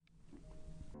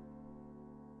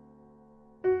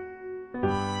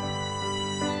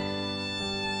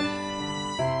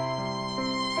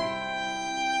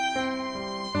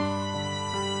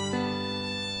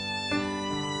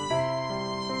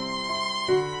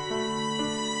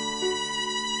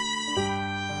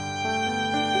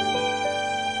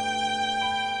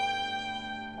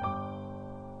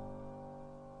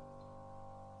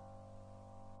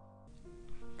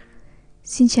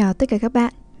Xin chào tất cả các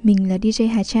bạn, mình là DJ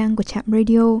Hà Trang của Trạm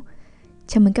Radio.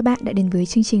 Chào mừng các bạn đã đến với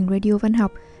chương trình Radio Văn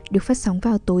học được phát sóng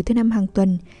vào tối thứ năm hàng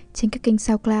tuần trên các kênh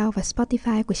SoundCloud và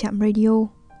Spotify của Trạm Radio.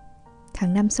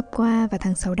 Tháng 5 sắp qua và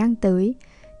tháng 6 đang tới,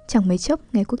 chẳng mấy chốc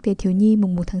ngày Quốc tế Thiếu nhi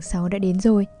mùng 1 tháng 6 đã đến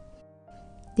rồi.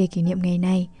 Để kỷ niệm ngày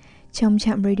này, trong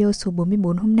Trạm Radio số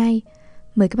 44 hôm nay,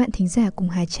 mời các bạn thính giả cùng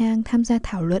Hà Trang tham gia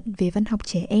thảo luận về văn học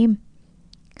trẻ em.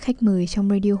 Khách mời trong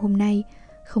radio hôm nay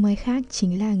không ai khác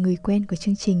chính là người quen của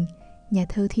chương trình, nhà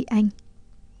thơ Thụy Anh.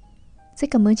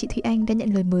 Rất cảm ơn chị Thụy Anh đã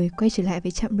nhận lời mời quay trở lại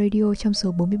với Trạm Radio trong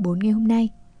số 44 ngày hôm nay.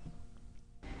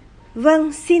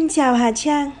 Vâng, xin chào Hà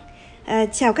Trang.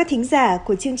 Chào các thính giả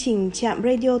của chương trình Trạm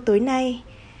Radio tối nay.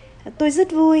 Tôi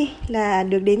rất vui là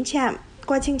được đến Trạm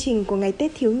qua chương trình của ngày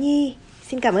Tết Thiếu Nhi.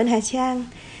 Xin cảm ơn Hà Trang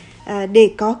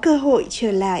để có cơ hội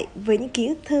trở lại với những ký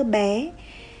ức thơ bé.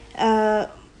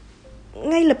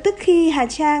 Ngay lập tức khi Hà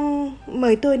Trang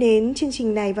mời tôi đến chương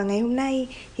trình này vào ngày hôm nay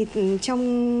thì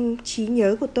trong trí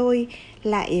nhớ của tôi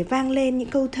lại vang lên những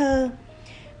câu thơ.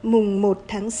 Mùng 1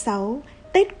 tháng 6,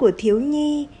 Tết của thiếu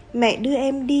nhi, mẹ đưa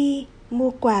em đi mua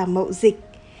quà mậu dịch.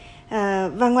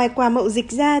 Và ngoài quà mậu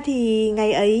dịch ra thì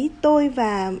ngày ấy tôi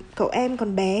và cậu em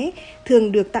còn bé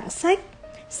thường được tặng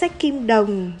sách Kim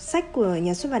Đồng, sách của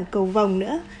nhà xuất bản Cầu Vồng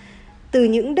nữa. Từ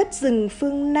những đất rừng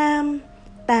phương Nam,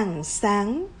 Tảng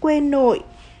Sáng, quê nội,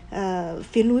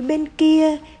 phía núi bên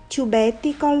kia, chú bé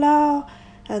Ticolo,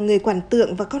 người quản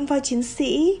tượng và con voi chiến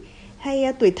sĩ,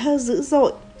 hay tuổi thơ dữ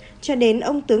dội, cho đến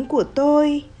ông tướng của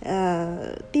tôi,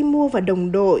 Timur và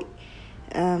đồng đội,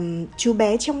 chú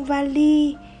bé trong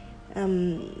vali,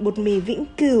 bột mì Vĩnh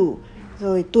Cửu,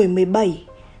 rồi tuổi 17.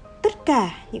 Tất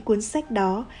cả những cuốn sách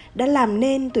đó đã làm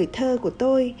nên tuổi thơ của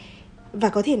tôi và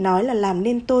có thể nói là làm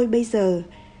nên tôi bây giờ.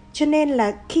 Cho nên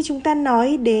là khi chúng ta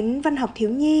nói đến văn học thiếu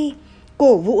nhi,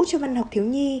 cổ vũ cho văn học thiếu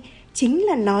nhi chính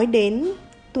là nói đến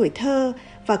tuổi thơ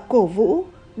và cổ vũ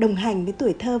đồng hành với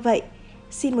tuổi thơ vậy.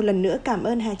 Xin một lần nữa cảm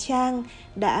ơn Hà Trang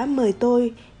đã mời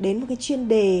tôi đến một cái chuyên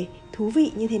đề thú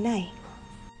vị như thế này.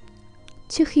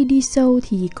 Trước khi đi sâu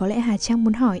thì có lẽ Hà Trang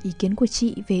muốn hỏi ý kiến của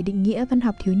chị về định nghĩa văn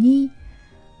học thiếu nhi.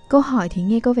 Câu hỏi thì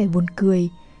nghe có vẻ buồn cười,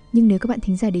 nhưng nếu các bạn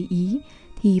thính giả để ý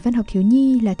thì văn học thiếu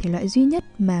nhi là thể loại duy nhất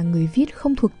mà người viết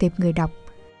không thuộc tệp người đọc.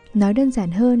 Nói đơn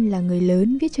giản hơn là người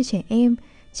lớn viết cho trẻ em,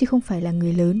 chứ không phải là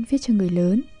người lớn viết cho người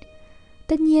lớn.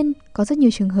 Tất nhiên, có rất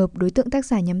nhiều trường hợp đối tượng tác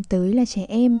giả nhắm tới là trẻ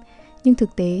em, nhưng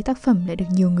thực tế tác phẩm lại được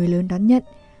nhiều người lớn đón nhận.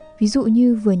 Ví dụ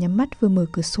như Vừa nhắm mắt vừa mở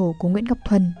cửa sổ của Nguyễn Ngọc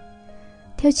Thuần.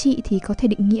 Theo chị thì có thể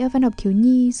định nghĩa văn học thiếu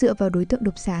nhi dựa vào đối tượng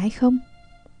độc giả hay không?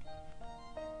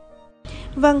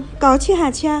 Vâng, có chứ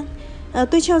Hà Trang.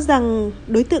 Tôi cho rằng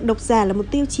đối tượng độc giả là một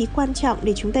tiêu chí quan trọng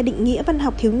để chúng ta định nghĩa văn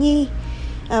học thiếu nhi.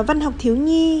 Văn học thiếu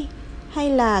nhi hay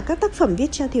là các tác phẩm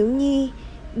viết cho thiếu nhi,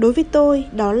 đối với tôi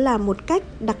đó là một cách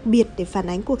đặc biệt để phản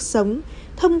ánh cuộc sống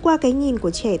thông qua cái nhìn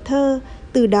của trẻ thơ,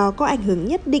 từ đó có ảnh hưởng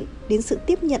nhất định đến sự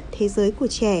tiếp nhận thế giới của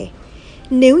trẻ.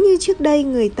 Nếu như trước đây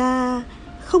người ta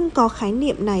không có khái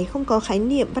niệm này, không có khái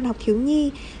niệm văn học thiếu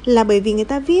nhi là bởi vì người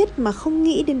ta viết mà không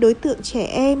nghĩ đến đối tượng trẻ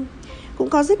em. Cũng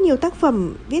có rất nhiều tác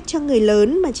phẩm viết cho người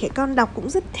lớn mà trẻ con đọc cũng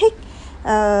rất thích.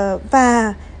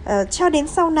 Và cho đến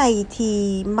sau này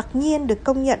thì mặc nhiên được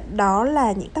công nhận đó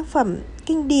là những tác phẩm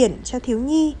kinh điển cho thiếu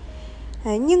nhi.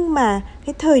 Nhưng mà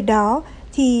cái thời đó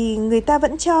thì người ta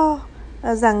vẫn cho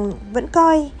rằng vẫn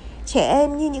coi trẻ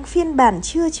em như những phiên bản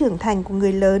chưa trưởng thành của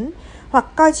người lớn,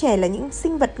 hoặc coi trẻ là những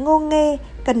sinh vật ngô nghê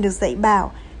cần được dạy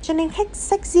bảo. Cho nên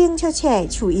sách riêng cho trẻ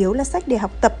chủ yếu là sách để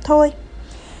học tập thôi.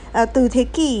 Từ thế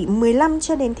kỷ 15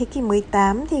 cho đến thế kỷ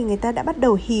 18 thì người ta đã bắt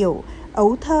đầu hiểu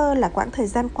ấu thơ là quãng thời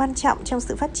gian quan trọng trong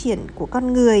sự phát triển của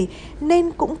con người,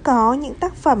 nên cũng có những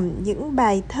tác phẩm, những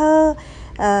bài thơ,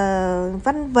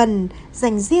 văn vần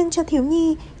dành riêng cho thiếu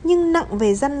nhi, nhưng nặng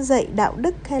về răn dạy đạo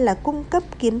đức hay là cung cấp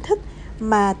kiến thức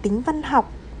mà tính văn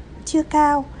học chưa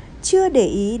cao, chưa để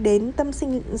ý đến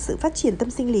sự phát triển tâm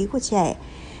sinh lý của trẻ.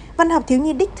 Văn học thiếu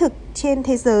nhi đích thực trên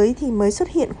thế giới thì mới xuất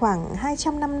hiện khoảng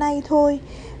 200 năm nay thôi.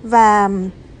 Và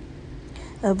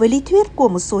với lý thuyết của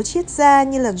một số triết gia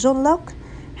như là John Locke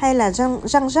hay là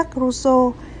Jean-Jacques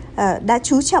Rousseau đã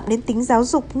chú trọng đến tính giáo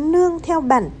dục nương theo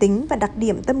bản tính và đặc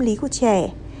điểm tâm lý của trẻ.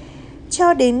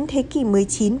 Cho đến thế kỷ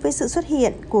 19 với sự xuất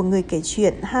hiện của người kể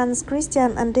chuyện Hans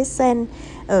Christian Andersen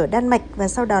ở Đan Mạch và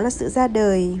sau đó là sự ra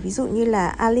đời ví dụ như là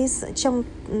Alice trong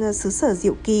xứ sở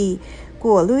diệu kỳ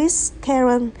của Lewis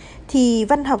Carroll, thì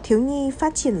văn học thiếu nhi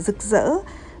phát triển rực rỡ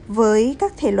với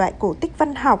các thể loại cổ tích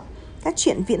văn học, các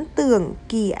truyện viễn tưởng,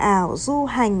 kỳ ảo, du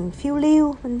hành, phiêu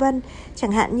lưu, v.v.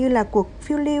 Chẳng hạn như là cuộc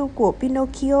phiêu lưu của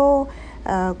Pinocchio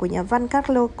của nhà văn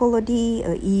Carlo Collodi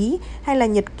ở Ý, hay là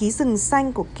Nhật ký rừng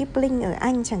xanh của Kipling ở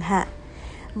Anh chẳng hạn.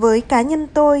 Với cá nhân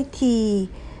tôi thì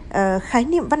Khái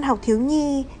niệm văn học thiếu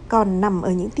nhi còn nằm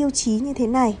ở những tiêu chí như thế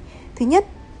này. Thứ nhất,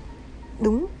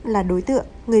 đúng là đối tượng.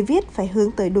 Người viết phải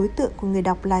hướng tới đối tượng của người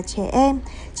đọc là trẻ em.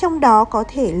 Trong đó có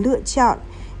thể lựa chọn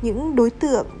những đối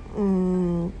tượng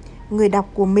người đọc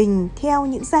của mình theo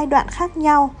những giai đoạn khác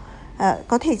nhau.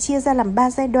 Có thể chia ra làm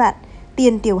 3 giai đoạn.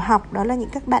 Tiền tiểu học, đó là những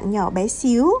các bạn nhỏ bé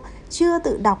xíu, chưa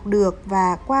tự đọc được,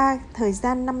 và qua thời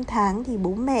gian 5 tháng thì bố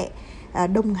mẹ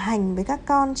đồng hành với các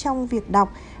con trong việc đọc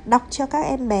cho các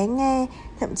em bé nghe.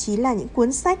 Thậm chí là những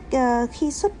cuốn sách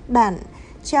khi xuất bản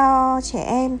cho trẻ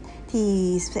em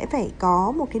thì sẽ phải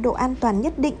có một cái độ an toàn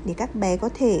nhất định để các bé có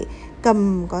thể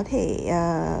cầm, có thể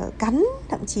cắn,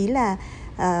 thậm chí là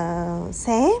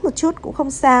xé một chút cũng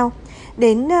không sao.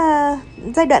 Đến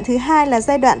giai đoạn thứ hai là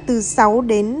giai đoạn từ 6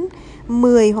 đến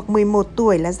 10 hoặc 11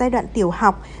 tuổi là giai đoạn tiểu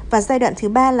học, và giai đoạn thứ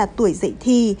ba là tuổi dậy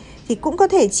thì cũng có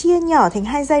thể chia nhỏ thành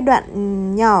 2 giai đoạn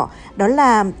nhỏ, đó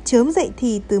là chớm dậy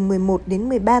thì từ 11 đến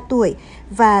 13 tuổi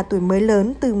và tuổi mới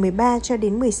lớn từ 13 cho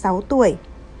đến 16 tuổi.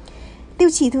 Tiêu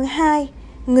chí thứ hai,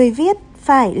 người viết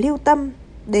phải lưu tâm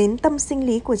đến tâm sinh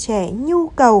lý của trẻ, nhu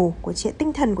cầu của trẻ,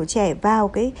 tinh thần của trẻ vào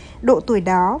cái độ tuổi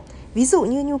đó. Ví dụ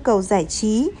như nhu cầu giải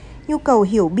trí, nhu cầu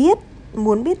hiểu biết,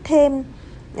 muốn biết thêm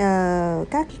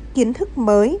các kiến thức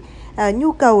mới,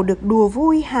 nhu cầu được đùa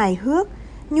vui hài hước,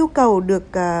 nhu cầu được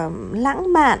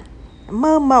lãng mạn,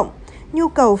 mơ mộng, nhu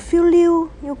cầu phiêu lưu,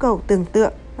 nhu cầu tưởng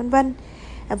tượng, vân vân.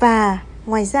 Và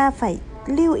ngoài ra phải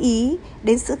lưu ý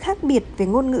đến sự khác biệt về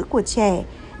ngôn ngữ của trẻ,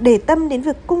 để tâm đến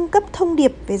việc cung cấp thông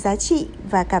điệp về giá trị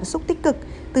và cảm xúc tích cực.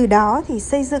 Từ đó thì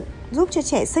giúp cho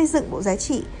trẻ xây dựng bộ giá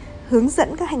trị, hướng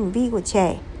dẫn các hành vi của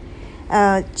trẻ.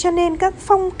 Cho nên các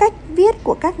phong cách viết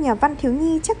của các nhà văn thiếu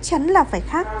nhi chắc chắn là phải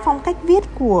khác phong cách viết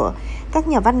của các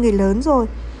nhà văn người lớn rồi.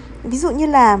 Ví dụ như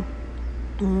là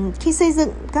khi xây dựng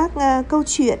các câu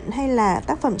chuyện hay là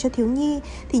tác phẩm cho thiếu nhi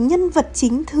thì nhân vật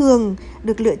chính thường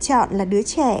được lựa chọn là đứa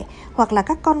trẻ, hoặc là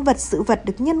các con vật, sự vật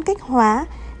được nhân cách hóa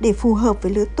để phù hợp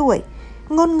với lứa tuổi.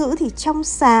 Ngôn ngữ thì trong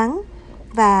sáng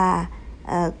và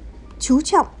chú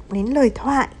trọng đến lời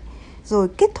thoại. Rồi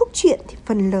kết thúc chuyện thì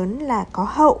phần lớn là có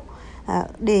hậu,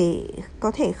 để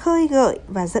có thể khơi gợi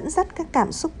và dẫn dắt các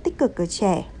cảm xúc tích cực ở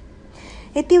trẻ.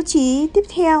 Cái tiêu chí tiếp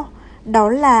theo đó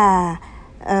là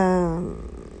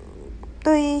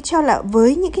tôi cho là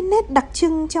với những cái nét đặc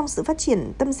trưng trong sự phát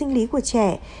triển tâm sinh lý của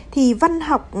trẻ thì văn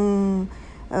học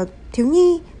thiếu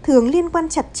nhi thường liên quan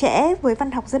chặt chẽ với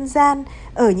văn học dân gian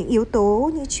ở những yếu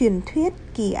tố như truyền thuyết,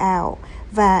 kỳ ảo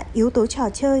và yếu tố trò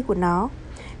chơi của nó.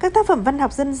 Các tác phẩm văn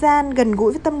học dân gian gần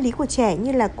gũi với tâm lý của trẻ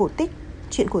như là cổ tích,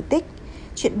 chuyện cổ tích,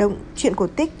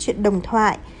 chuyện đồng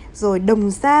thoại, rồi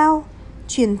đồng dao,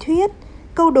 truyền thuyết,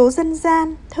 câu đố dân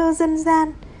gian, thơ dân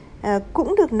gian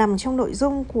cũng được nằm trong nội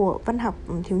dung của văn học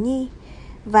thiếu nhi.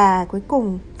 Và cuối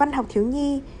cùng, văn học thiếu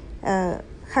nhi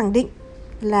khẳng định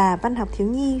là văn học thiếu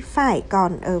nhi phải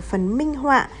còn ở phần minh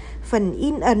họa, phần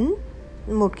in ấn,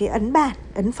 một cái ấn bản,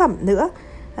 ấn phẩm nữa,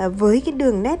 với cái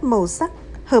đường nét màu sắc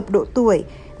hợp độ tuổi,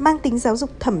 mang tính giáo dục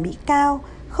thẩm mỹ cao,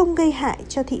 không gây hại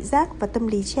cho thị giác và tâm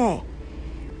lý trẻ.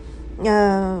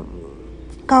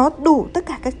 Có đủ tất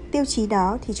cả các tiêu chí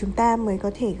đó thì chúng ta mới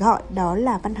có thể gọi đó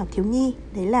là văn học thiếu nhi.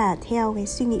 Đấy là theo cái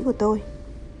suy nghĩ của tôi.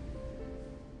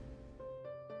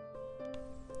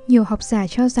 Nhiều học giả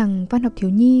cho rằng văn học thiếu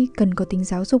nhi cần có tính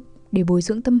giáo dục để bồi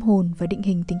dưỡng tâm hồn và định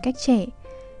hình tính cách trẻ.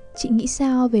 Chị nghĩ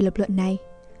sao về lập luận này?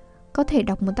 Có thể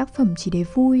đọc một tác phẩm chỉ để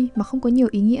vui mà không có nhiều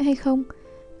ý nghĩa hay không?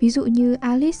 Ví dụ như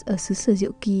Alice ở xứ sở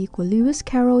diệu kỳ của Lewis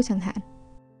Carroll chẳng hạn.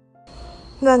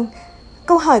 Vâng,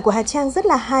 câu hỏi của Hà Trang rất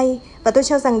là hay, và tôi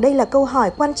cho rằng đây là câu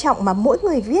hỏi quan trọng mà mỗi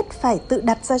người viết phải tự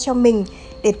đặt ra cho mình,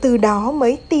 để từ đó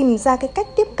mới tìm ra cái cách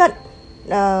tiếp cận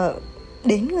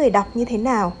đến người đọc như thế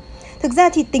nào. Thực ra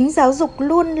thì tính giáo dục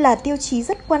luôn là tiêu chí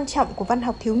rất quan trọng của văn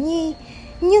học thiếu nhi,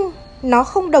 nhưng nó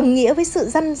không đồng nghĩa với sự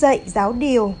răn dạy, giáo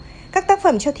điều. Các tác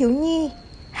phẩm cho thiếu nhi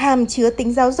hàm chứa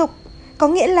tính giáo dục, có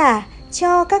nghĩa là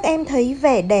cho các em thấy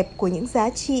vẻ đẹp của những giá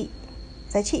trị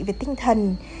về tinh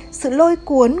thần, sự lôi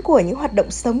cuốn của những hoạt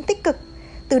động sống tích cực,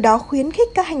 từ đó khuyến khích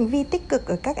các hành vi tích cực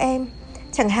ở các em.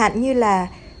 Chẳng hạn như là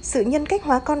sự nhân cách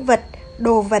hóa con vật,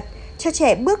 đồ vật, cho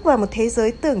trẻ bước vào một thế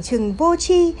giới tưởng chừng vô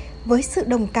tri với sự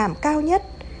đồng cảm cao nhất.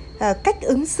 Cách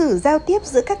ứng xử giao tiếp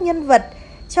giữa các nhân vật,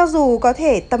 cho dù có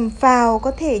thể tầm phào,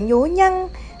 có thể nhố nhăng,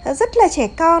 rất là trẻ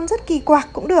con, rất kỳ quặc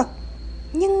cũng được.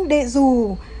 Nhưng để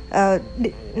dù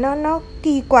nó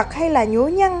kỳ quặc hay là nhố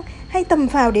nhăng hay tầm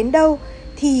phào đến đâu,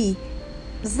 thì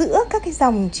giữa các cái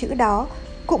dòng chữ đó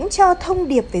cũng cho thông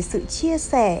điệp về sự chia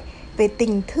sẻ, về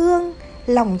tình thương,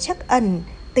 lòng trắc ẩn,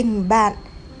 tình bạn,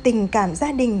 tình cảm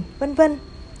gia đình, vân vân.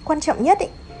 Quan trọng nhất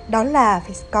đó là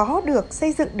phải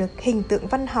xây dựng được hình tượng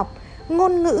văn học,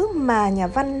 ngôn ngữ mà nhà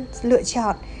văn lựa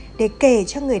chọn để kể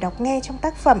cho người đọc nghe trong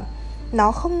tác phẩm.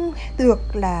 Nó không được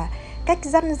là cách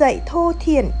răn dạy thô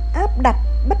thiển, áp đặt,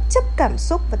 bất chấp cảm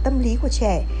xúc và tâm lý của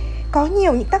trẻ. Có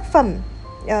nhiều những tác phẩm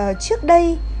trước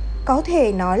đây có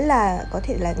thể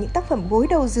là những tác phẩm gối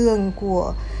đầu giường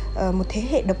của một thế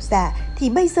hệ độc giả, thì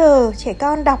bây giờ trẻ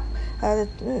con đọc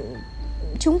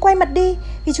chúng quay mặt đi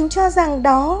vì chúng cho rằng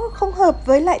đó không hợp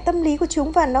với lại tâm lý của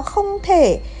chúng và nó không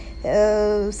thể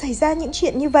xảy ra những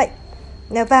chuyện như vậy,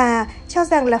 và cho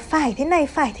rằng là phải thế này,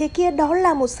 phải thế kia. Đó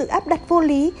là một sự áp đặt vô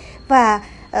lý, và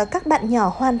các bạn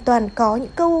nhỏ hoàn toàn có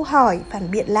những câu hỏi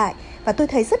phản biện lại, và tôi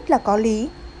thấy rất là có lý.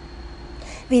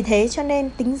 Vì thế cho nên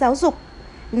tính giáo dục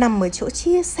nằm ở chỗ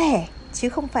chia sẻ chứ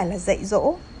không phải là dạy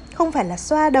dỗ, không phải là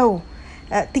xoa đầu.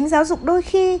 Tính giáo dục đôi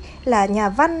khi là nhà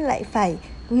văn lại phải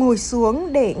ngồi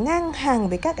xuống để ngang hàng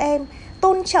với các em,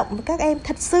 tôn trọng với các em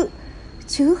thật sự,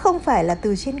 chứ không phải là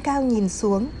từ trên cao nhìn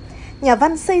xuống. Nhà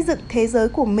văn xây dựng thế giới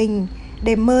của mình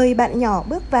để mời bạn nhỏ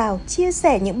bước vào, chia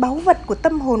sẻ những báu vật của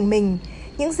tâm hồn mình,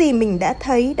 những gì mình đã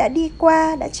thấy, đã đi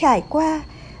qua, đã trải qua,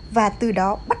 và từ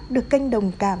đó bắt được kênh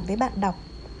đồng cảm với bạn đọc.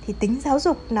 Thì tính giáo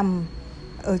dục nằm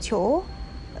ở chỗ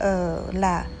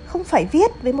là không phải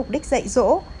viết với mục đích dạy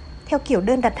dỗ theo kiểu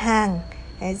đơn đặt hàng.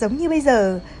 Giống như bây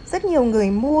giờ rất nhiều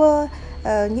người mua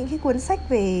những cái cuốn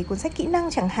sách kỹ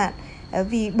năng chẳng hạn,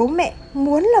 vì bố mẹ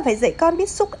muốn là phải dạy con biết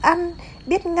xúc ăn,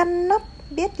 biết ngăn nắp,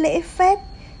 biết lễ phép,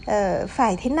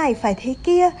 phải thế này, phải thế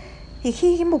kia. Thì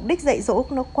khi cái mục đích dạy dỗ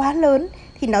nó quá lớn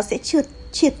thì nó sẽ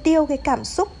triệt tiêu cái cảm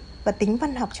xúc và tính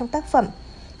văn học trong tác phẩm.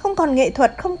 Không còn nghệ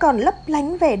thuật, không còn lấp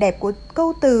lánh vẻ đẹp của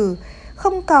câu từ,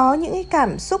 không có những cái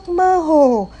cảm xúc mơ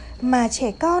hồ mà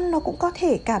trẻ con nó cũng có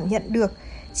thể cảm nhận được.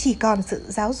 Chỉ còn sự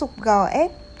giáo dục gò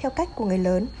ép theo cách của người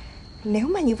lớn. Nếu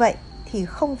mà như vậy thì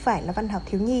không phải là văn học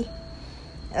thiếu nhi.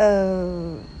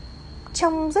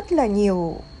 Trong rất là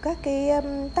nhiều các cái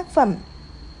tác phẩm,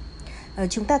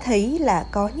 chúng ta thấy là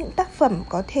có những tác phẩm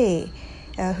có thể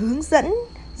hướng dẫn,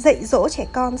 dạy dỗ trẻ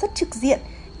con rất trực diện,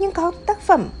 nhưng có tác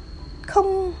phẩm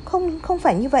không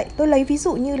phải như vậy. Tôi lấy ví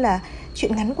dụ như là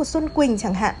truyện ngắn của Xuân Quỳnh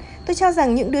chẳng hạn. Tôi cho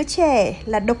rằng những đứa trẻ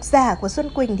là độc giả của Xuân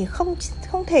Quỳnh thì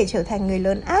không thể trở thành người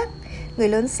lớn ác, người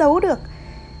lớn xấu được,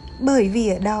 bởi vì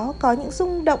ở đó có những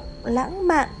rung động lãng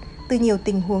mạn từ nhiều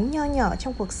tình huống nho nhỏ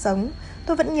trong cuộc sống.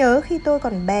 Tôi vẫn nhớ khi tôi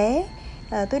còn bé,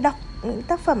 tôi đọc những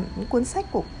tác phẩm, những cuốn sách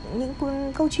của những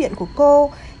câu chuyện của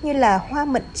cô, như là Hoa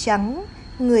mận trắng,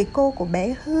 Người cô của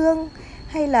bé Hương,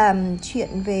 hay là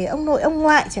chuyện về ông nội ông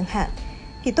ngoại chẳng hạn.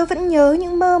 Thì tôi vẫn nhớ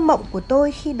những mơ mộng của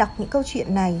tôi khi đọc những câu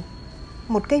chuyện này.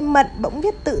 Một cây mận bỗng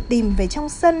biết tự tìm về trong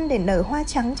sân để nở hoa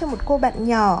trắng cho một cô bạn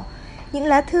nhỏ. Những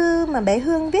lá thư mà bé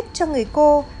Hương viết cho người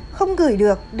cô không gửi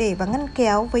được để vào ngăn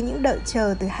kéo với những đợi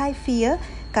chờ từ hai phía,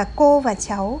 cả cô và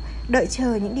cháu, đợi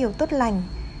chờ những điều tốt lành.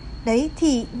 Đấy,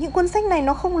 thì những cuốn sách này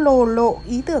nó không lộ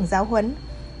ý tưởng giáo huấn,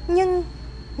 nhưng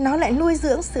nó lại nuôi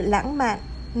dưỡng sự lãng mạn,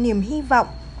 niềm hy vọng,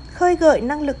 khơi gợi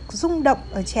năng lực rung động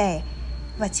ở trẻ.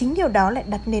 Và chính điều đó lại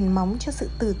đặt nền móng cho sự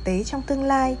tử tế trong tương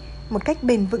lai một cách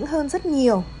bền vững hơn rất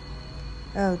nhiều.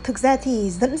 Thực ra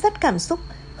thì dẫn dắt cảm xúc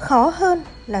khó hơn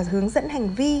là hướng dẫn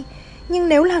hành vi, nhưng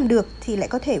nếu làm được thì lại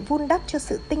có thể vun đắp cho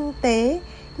sự tinh tế,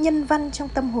 nhân văn trong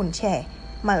tâm hồn trẻ,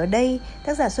 mà ở đây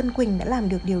tác giả Xuân Quỳnh đã làm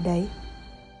được điều đấy.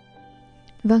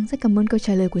 Vâng, rất cảm ơn câu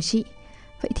trả lời của chị.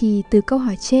 Vậy thì từ câu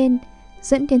hỏi trên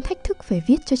dẫn đến thách thức phải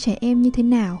viết cho trẻ em như thế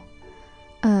nào?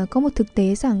 Có một thực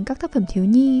tế rằng các tác phẩm thiếu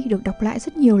nhi được đọc lại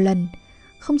rất nhiều lần,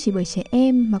 không chỉ bởi trẻ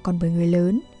em mà còn bởi người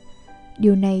lớn.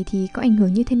 Điều này thì có ảnh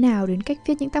hưởng như thế nào đến cách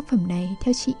viết những tác phẩm này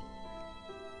theo chị?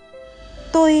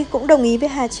 Tôi cũng đồng ý với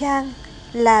Hà Trang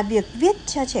là việc viết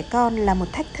cho trẻ con là một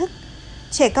thách thức.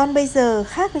 Trẻ con bây giờ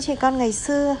khác với trẻ con ngày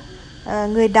xưa.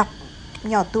 Người đọc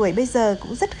nhỏ tuổi bây giờ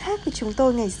cũng rất khác với chúng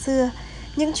tôi ngày xưa.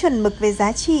 Những chuẩn mực về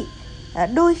giá trị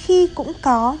đôi khi cũng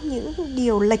có những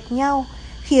điều lệch nhau,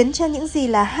 khiến cho những gì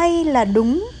là hay, là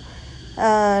đúng,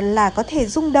 là có thể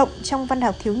rung động trong văn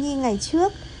học thiếu nhi ngày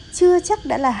trước, chưa chắc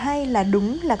đã là hay, là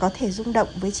đúng, là có thể rung động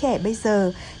với trẻ bây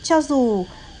giờ. Cho dù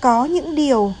có những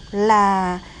điều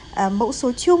là mẫu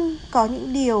số chung, có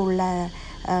những điều là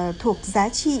thuộc giá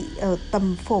trị ở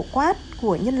tầm phổ quát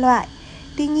của nhân loại.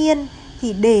 Tuy nhiên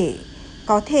thì để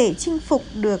có thể chinh phục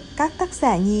được các tác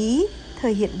giả nhí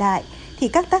thời hiện đại thì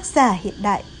các tác giả hiện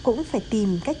đại cũng phải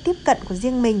tìm cách tiếp cận của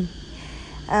riêng mình.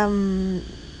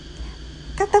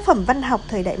 Các tác phẩm văn học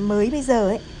thời đại mới bây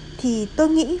giờ thì tôi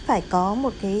nghĩ phải có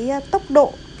một cái tốc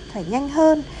độ phải nhanh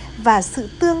hơn và sự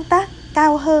tương tác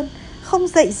cao hơn, không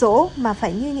dạy dỗ mà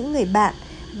phải như những người bạn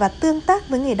và tương tác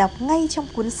với người đọc ngay trong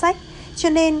cuốn sách. Cho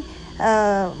nên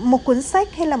một cuốn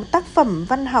sách hay là một tác phẩm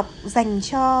văn học dành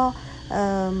cho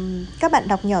các bạn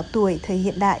đọc nhỏ tuổi thời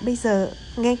hiện đại bây giờ,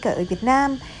 ngay cả ở Việt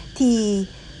Nam, thì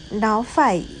nó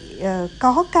phải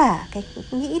có cả cái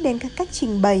nghĩ đến các cách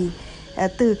trình bày,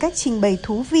 từ cách trình bày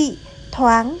thú vị,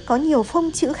 thoáng, có nhiều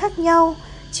phông chữ khác nhau,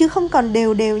 chứ không còn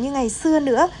đều đều như ngày xưa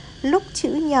nữa. Lúc chữ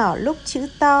nhỏ, lúc chữ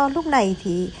to, lúc này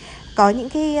thì có những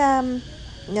cái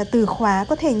từ khóa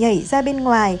có thể nhảy ra bên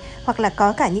ngoài, hoặc là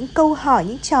có cả những câu hỏi,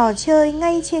 những trò chơi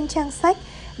ngay trên trang sách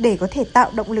để có thể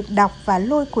tạo động lực đọc và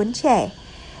lôi cuốn trẻ.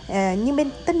 Nhưng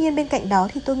tất nhiên bên cạnh đó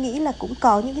thì tôi nghĩ là cũng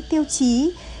có những cái tiêu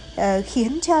chí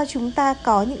khiến cho chúng ta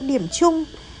có những điểm chung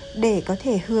để có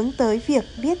thể hướng tới việc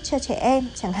viết cho trẻ em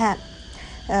chẳng hạn.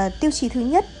 Tiêu chí thứ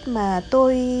nhất mà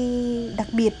tôi đặc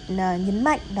biệt nhấn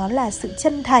mạnh đó là sự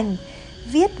chân thành.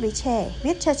 Viết với trẻ,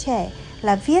 viết cho trẻ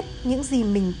là viết những gì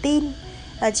mình tin.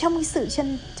 Trong cái sự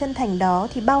chân thành đó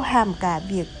thì bao hàm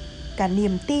cả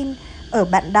niềm tin ở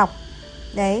bạn đọc.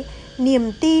 Đấy,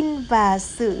 niềm tin và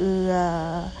sự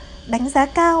đánh giá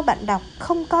cao bạn đọc,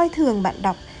 không coi thường bạn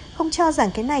đọc, không cho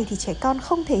rằng cái này thì trẻ con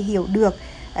không thể hiểu được,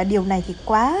 điều này thì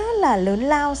quá là lớn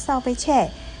lao so với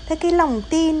trẻ. Thế cái lòng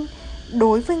tin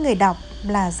đối với người đọc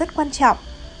là rất quan trọng.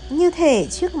 Như thể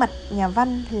trước mặt nhà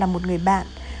văn là một người bạn,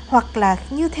 hoặc là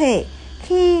như thể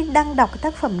khi đang đọc cái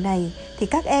tác phẩm này thì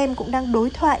các em cũng đang đối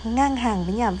thoại ngang hàng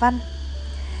với nhà văn.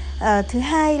 Thứ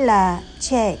hai là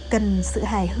trẻ cần sự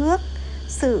hài hước,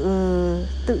 sự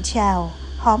tự trào,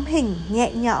 hóm hình,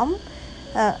 nhẹ nhõm,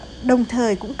 đồng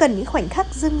thời cũng cần những khoảnh khắc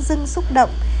rưng rưng xúc động,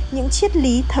 những triết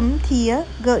lý thấm thía,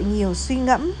 gợi nhiều suy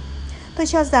ngẫm. Tôi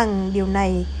cho rằng điều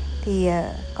này thì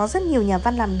có rất nhiều nhà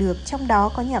văn làm được, trong đó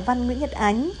có nhà văn Nguyễn Nhật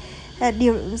Ánh.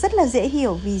 Điều rất là dễ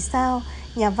hiểu vì sao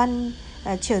nhà văn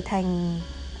trở thành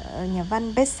nhà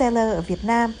văn bestseller ở Việt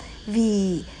Nam,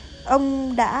 vì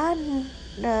ông đã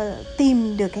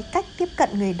tìm được cái cách tiếp cận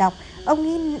người đọc.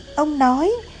 Ông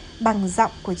nói bằng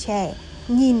giọng của trẻ,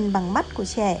 nhìn bằng mắt của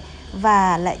trẻ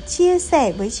và lại chia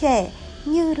sẻ với trẻ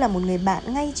như là một người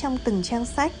bạn ngay trong từng trang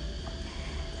sách.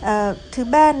 Thứ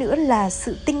ba nữa là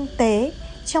sự tinh tế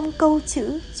trong câu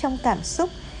chữ, trong cảm xúc.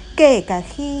 Kể cả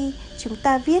khi chúng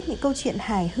ta viết những câu chuyện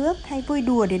hài hước hay vui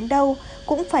đùa đến đâu,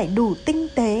 cũng phải đủ tinh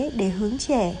tế để hướng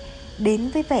trẻ đến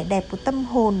với vẻ đẹp của tâm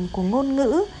hồn, của ngôn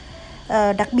ngữ.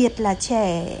 Đặc biệt là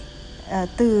trẻ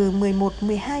từ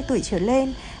 11-12 tuổi trở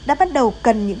lên đã bắt đầu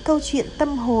cần những câu chuyện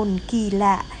tâm hồn kỳ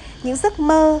lạ, những giấc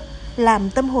mơ làm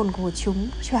tâm hồn của chúng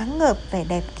choáng ngợp vẻ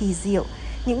đẹp kỳ diệu,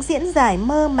 những diễn giải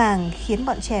mơ màng khiến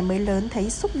bọn trẻ mới lớn thấy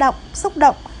xúc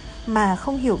động mà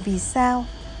không hiểu vì sao.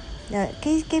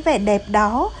 Cái vẻ đẹp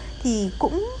đó thì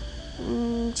cũng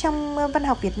trong văn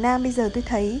học Việt Nam bây giờ tôi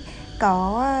thấy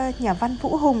có nhà văn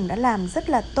Vũ Hùng đã làm rất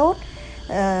là tốt,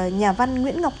 nhà văn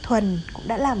Nguyễn Ngọc Thuần cũng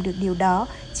đã làm được điều đó.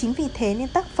 Chính vì thế nên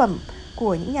tác phẩm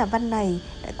của những nhà văn này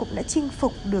cũng đã chinh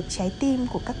phục được trái tim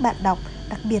của các bạn đọc,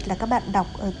 đặc biệt là các bạn đọc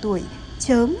ở tuổi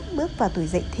chớm bước vào tuổi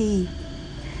dậy thì.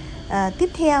 Tiếp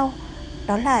theo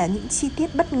đó là những chi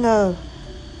tiết bất ngờ.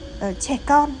 Trẻ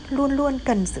con luôn luôn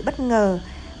cần sự bất ngờ,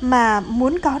 mà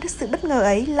muốn có được sự bất ngờ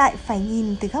ấy lại phải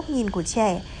nhìn từ góc nhìn của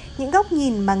trẻ, những góc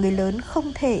nhìn mà người lớn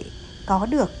không thể có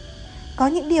được. Có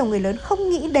những điều người lớn không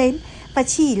nghĩ đến, và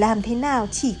chỉ làm thế nào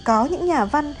chỉ có những nhà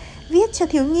văn viết cho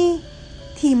thiếu nhi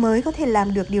thì mới có thể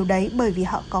làm được điều đấy, bởi vì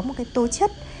họ có một cái tố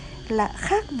chất là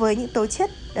khác với những tố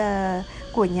chất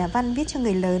của nhà văn viết cho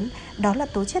người lớn. Đó là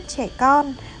tố chất trẻ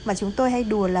con mà chúng tôi hay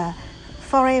đùa là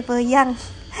forever young.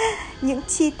 Những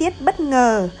chi tiết bất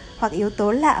ngờ hoặc yếu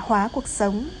tố lạ hóa cuộc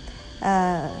sống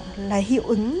là hiệu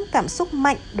ứng cảm xúc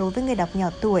mạnh đối với người đọc nhỏ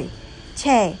tuổi.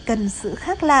 Trẻ cần sự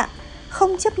khác lạ,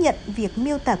 không chấp nhận việc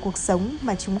miêu tả cuộc sống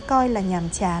mà chúng coi là nhàm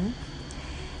chán.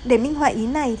 Để minh họa ý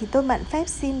này thì tôi mạn phép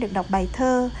xin được đọc bài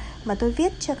thơ mà tôi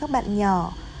viết cho các bạn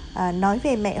nhỏ, nói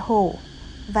về mẹ hổ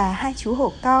và hai chú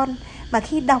hổ con, mà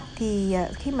khi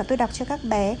mà tôi đọc cho các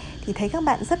bé thì thấy các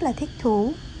bạn rất là thích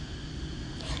thú.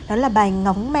 Đó là bài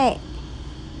Ngóng Mẹ.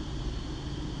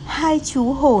 Hai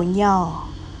chú hổ nhỏ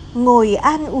ngồi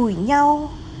an ủi nhau,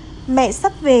 mẹ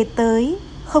sắp về tới,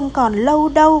 không còn lâu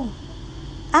đâu.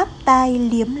 Áp tai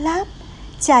liếm láp,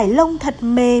 trải lông thật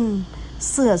mềm,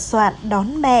 sửa soạn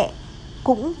đón mẹ,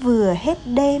 cũng vừa hết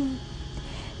đêm.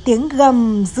 Tiếng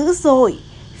gầm dữ dội,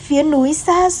 phía núi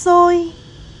xa xôi,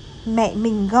 mẹ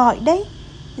mình gọi đấy,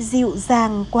 dịu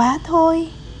dàng quá thôi.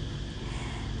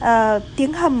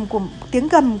 Tiếng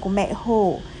gầm của mẹ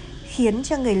hổ khiến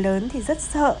cho người lớn thì rất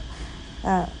sợ,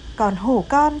 còn hổ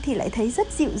con thì lại thấy rất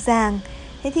dịu dàng.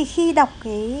 Thế thì khi đọc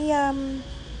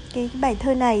cái bài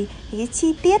thơ này thì cái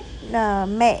chi tiết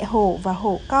mẹ hổ và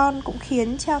hổ con cũng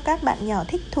khiến cho các bạn nhỏ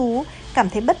thích thú, cảm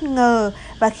thấy bất ngờ.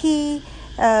 Và khi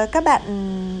các bạn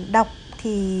đọc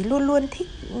thì luôn luôn thích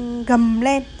gầm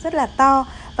lên rất là to.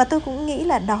 Và tôi cũng nghĩ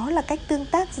là đó là cách tương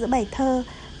tác giữa bài thơ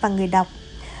và người đọc.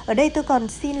 Ở đây tôi còn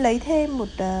xin lấy thêm một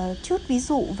chút ví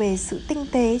dụ về sự tinh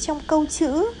tế trong câu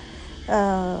chữ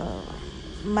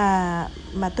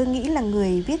mà tôi nghĩ là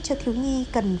người viết cho thiếu nhi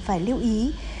cần phải lưu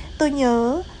ý. Tôi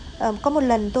nhớ có một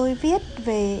lần tôi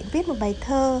viết một bài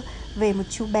thơ về một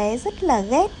chú bé rất là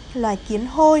ghét loài kiến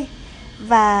hôi.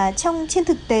 Và trên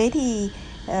thực tế thì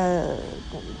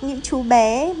những chú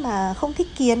bé mà không thích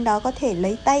kiến đó có thể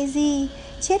lấy tay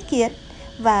chết kiến.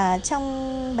 Và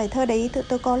trong bài thơ đấy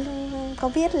tôi có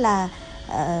viết là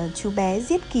chú bé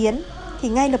giết kiến. Thì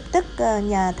ngay lập tức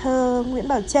nhà thơ Nguyễn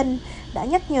Bảo Trân đã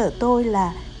nhắc nhở tôi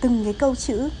là từng cái câu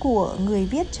chữ của người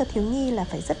viết cho thiếu nhi là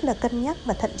phải rất là cân nhắc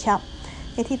và thận trọng.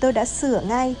 Thế thì tôi đã sửa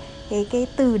ngay cái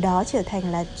từ đó trở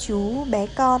thành là chú bé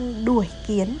con đuổi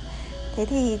kiến. Thế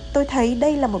thì tôi thấy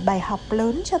đây là một bài học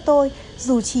lớn cho tôi.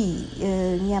 Dù chỉ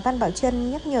nhà văn Bảo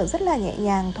Trân nhắc nhở rất là nhẹ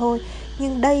nhàng thôi,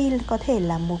 nhưng đây có thể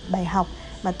là một bài học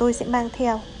mà tôi sẽ mang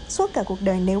theo suốt cả cuộc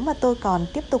đời nếu mà tôi còn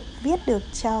tiếp tục viết được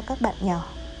cho các bạn nhỏ.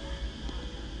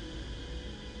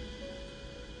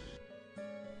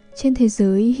 Trên thế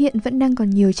giới hiện vẫn đang còn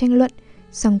nhiều tranh luận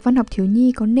rằng văn học thiếu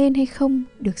nhi có nên hay không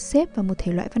được xếp vào một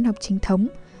thể loại văn học chính thống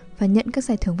và nhận các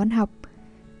giải thưởng văn học.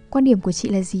 Quan điểm của chị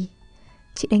là gì?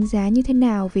 Chị đánh giá như thế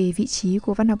nào về vị trí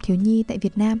của văn học thiếu nhi tại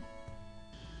Việt Nam?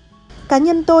 Cá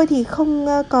nhân tôi thì không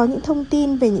có những thông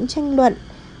tin về những tranh luận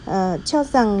cho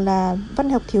rằng là văn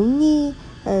học thiếu nhi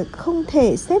không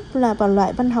thể xếp là vào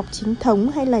loại văn học chính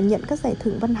thống hay là nhận các giải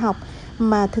thưởng văn học,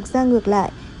 mà thực ra ngược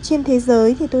lại, trên thế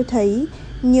giới thì tôi thấy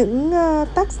những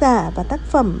tác giả và tác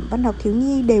phẩm văn học thiếu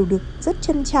nhi đều được rất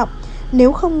trân trọng.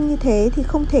 Nếu không như thế thì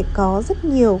không thể có rất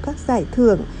nhiều các giải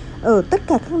thưởng. Ở tất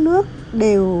cả các nước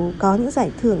đều có những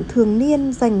giải thưởng thường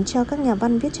niên dành cho các nhà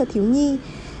văn viết cho thiếu nhi.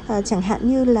 Chẳng hạn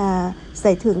như là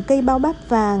giải thưởng Cây Bao Bát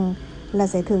Vàng là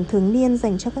giải thưởng thường niên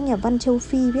dành cho các nhà văn châu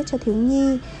Phi viết cho thiếu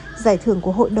nhi, giải thưởng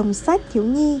của Hội đồng sách thiếu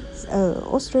nhi ở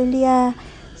Australia,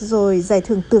 rồi giải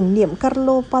thưởng tưởng niệm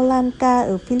Carlo Palanca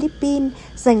ở Philippines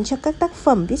dành cho các tác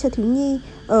phẩm viết cho thiếu nhi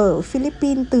ở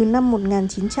Philippines từ năm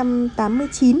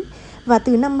 1989. Và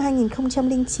từ năm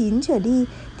 2009 trở đi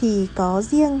thì có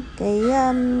riêng cái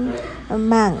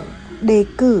mảng đề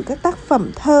cử các tác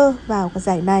phẩm thơ vào cái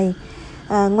giải này.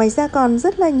 Ngoài ra còn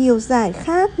rất là nhiều giải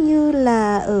khác, như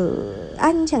là ở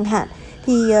Anh chẳng hạn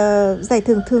thì giải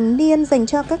thưởng thường niên dành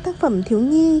cho các tác phẩm thiếu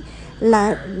nhi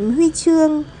là huy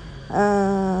chương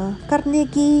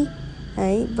Carnegie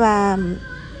đấy, và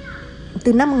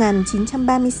từ năm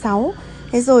 1936.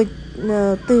 Thế rồi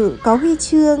có huy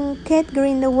chương Kate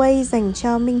Greenaway dành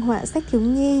cho minh họa sách thiếu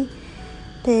nhi.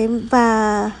 Thế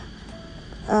và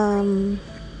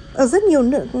ở rất nhiều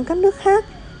các nước khác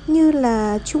như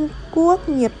là Trung Quốc,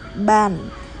 Nhật Bản,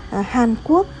 Hàn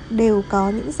Quốc đều có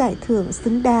những giải thưởng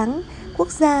xứng đáng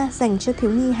quốc gia dành cho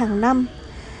thiếu nhi hàng năm.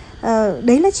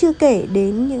 Đấy là chưa kể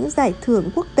đến những giải thưởng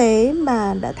quốc tế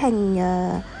mà đã thành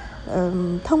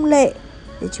thông lệ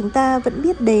để chúng ta vẫn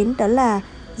biết đến, đó là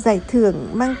giải thưởng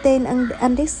mang tên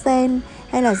Andersen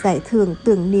hay là giải thưởng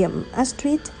tưởng niệm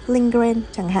Astrid Lindgren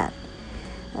chẳng hạn.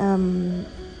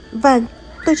 Và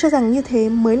tôi cho rằng như thế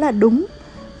mới là đúng.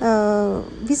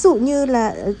 Ví dụ như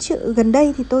là gần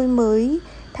đây thì tôi mới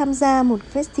tham gia một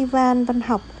festival văn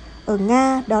học ở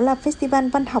Nga, đó là Festival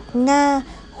Văn học Nga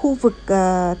khu vực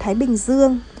Thái Bình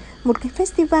Dương. Một cái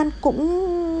festival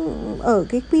cũng ở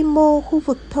cái quy mô khu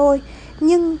vực thôi,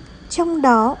 nhưng trong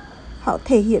đó họ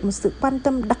thể hiện một sự quan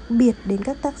tâm đặc biệt đến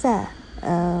các tác giả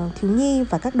thiếu nhi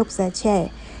và các độc giả trẻ.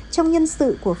 Trong nhân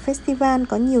sự của festival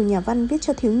có nhiều nhà văn viết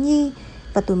cho thiếu nhi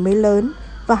và tuổi mới lớn,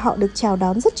 và họ được chào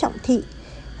đón rất trọng thị.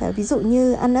 Ví dụ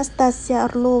như Anastasia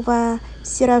Orlova,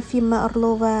 Serafima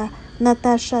Orlova,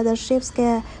 Natasha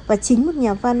Dashevskaya, và chính một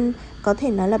nhà văn có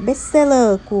thể nói là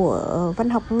bestseller của văn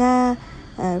học Nga,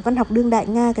 văn học đương đại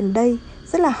Nga gần đây,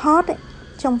 rất là hot ấy,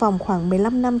 trong vòng khoảng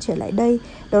 15 năm trở lại đây,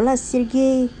 đó là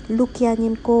Sergei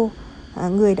Lukyanenko,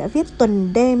 người đã viết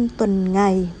Tuần Đêm, Tuần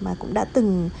Ngày mà cũng đã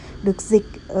từng được dịch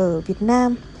ở Việt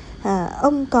Nam.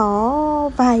 Ông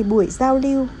có vài buổi giao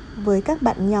lưu với các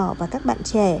bạn nhỏ và các bạn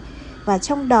trẻ, và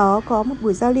trong đó có một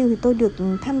buổi giao lưu thì tôi được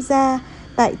tham gia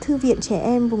tại Thư viện Trẻ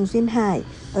Em vùng Duyên Hải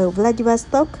ở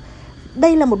Vladivostok.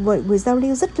 Đây là một buổi giao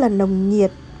lưu rất là nồng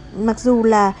nhiệt. Mặc dù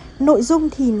là nội dung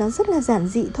thì nó rất là giản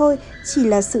dị thôi, chỉ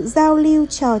là sự giao lưu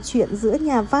trò chuyện giữa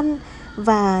nhà văn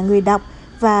và người đọc.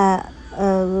 Và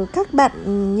các bạn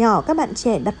nhỏ, các bạn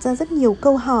trẻ đặt ra rất nhiều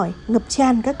câu hỏi, ngập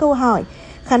tràn các câu hỏi.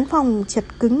 Khán phòng chật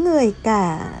cứng người,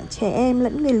 cả trẻ em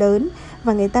lẫn người lớn.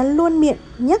 Và người ta luôn miệng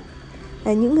nhắc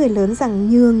những người lớn rằng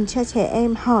nhường cho trẻ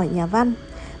em hỏi nhà văn.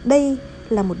 Đây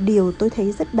là một điều tôi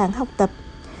thấy rất đáng học tập.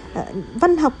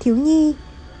 Văn học thiếu nhi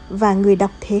và người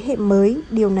đọc thế hệ mới,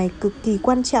 điều này cực kỳ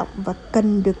quan trọng và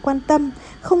cần được quan tâm,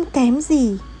 không kém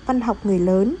gì văn học người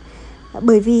lớn.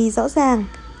 Bởi vì rõ ràng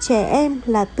trẻ em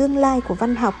là tương lai của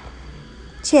văn học.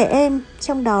 Trẻ em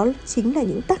trong đó chính là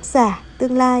những tác giả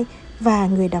tương lai và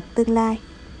người đọc tương lai.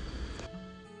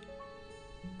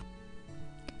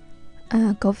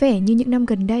 Có vẻ như những năm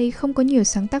gần đây không có nhiều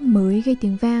sáng tác mới gây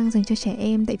tiếng vang dành cho trẻ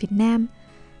em tại Việt Nam.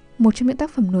 Một trong những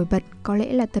tác phẩm nổi bật có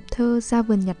lẽ là tập thơ Ra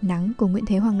vườn nhặt nắng của Nguyễn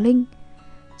Thế Hoàng Linh.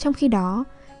 Trong khi đó,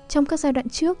 trong các giai đoạn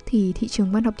trước thì thị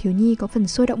trường văn học thiếu nhi có phần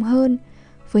sôi động hơn,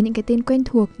 với những cái tên quen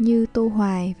thuộc như Tô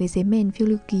Hoài với Giấy mèn phiêu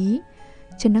lưu ký,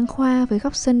 Trần Đăng Khoa với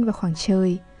Góc sân và Khoảng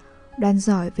trời, Đoàn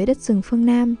Giỏi với Đất rừng phương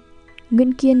Nam,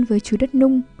 Nguyễn Kiên với Chú đất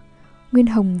nung, Nguyên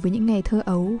Hồng với Những ngày thơ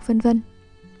ấu, vân vân.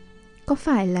 Có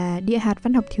phải là địa hạt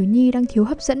văn học thiếu nhi đang thiếu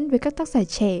hấp dẫn với các tác giả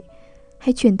trẻ,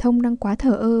 hay truyền thông đang quá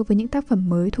thờ ơ với những tác phẩm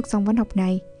mới thuộc dòng văn học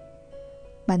này?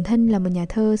 Bản thân là một nhà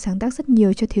thơ sáng tác rất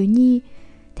nhiều cho thiếu nhi,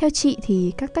 theo chị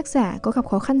thì các tác giả có gặp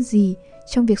khó khăn gì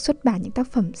trong việc xuất bản những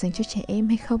tác phẩm dành cho trẻ em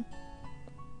hay không?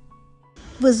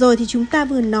 Vừa rồi thì chúng ta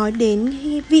vừa nói đến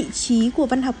vị trí của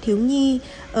văn học thiếu nhi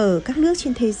ở các nước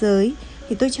trên thế giới.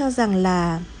 Thì tôi cho rằng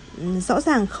là rõ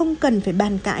ràng không cần phải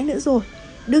bàn cãi nữa rồi.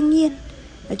 Đương nhiên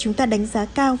chúng ta đánh giá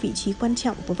cao vị trí quan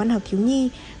trọng của văn học thiếu nhi.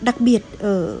 Đặc biệt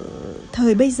ở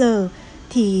thời bây giờ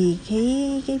thì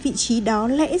cái vị trí đó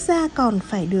lẽ ra còn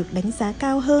phải được đánh giá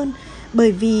cao hơn.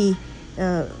 Bởi vì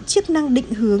chức năng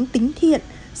định hướng tính thiện,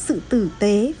 sự tử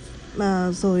tế,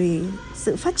 rồi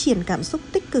sự phát triển cảm xúc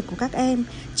tích cực của các em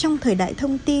trong thời đại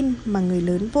thông tin mà người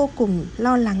lớn vô cùng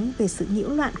lo lắng về sự nhiễu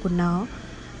loạn của nó.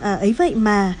 Ấy vậy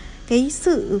mà cái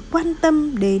sự quan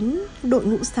tâm đến đội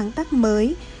ngũ sáng tác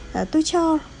mới, tôi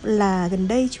cho là gần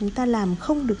đây chúng ta làm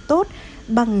không được tốt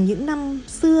bằng những năm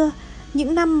xưa.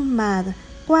 Những năm mà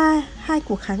qua 2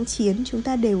 cuộc kháng chiến chúng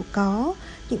ta đều có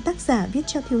những tác giả viết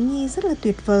cho thiếu nhi rất là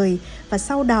tuyệt vời. Và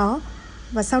sau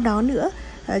đó nữa,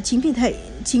 chính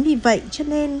vì vậy cho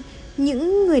nên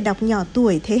những người đọc nhỏ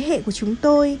tuổi thế hệ của chúng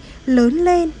tôi lớn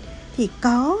lên thì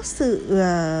có sự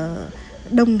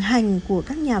đồng hành của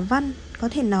các nhà văn, có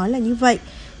thể nói là như vậy.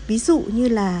 Ví dụ như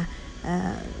là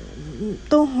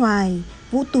Tô Hoài,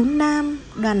 Vũ Tú Nam,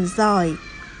 Đoàn Giỏi,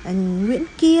 Nguyễn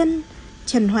Kiên,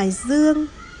 Trần Hoài Dương,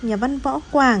 nhà văn Võ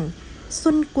Quảng,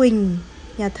 Xuân Quỳnh,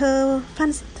 nhà thơ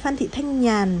Phan Thị Thanh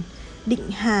Nhàn,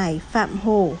 Định Hải, Phạm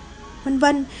Hổ, vân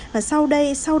vân. Và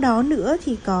sau đó nữa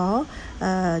thì có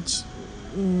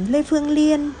Lê Phương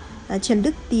Liên, Trần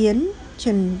Đức Tiến,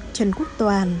 Trần Quốc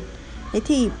Toàn. Thế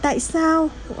thì tại sao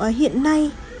hiện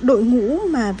nay đội ngũ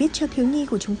mà viết cho thiếu nhi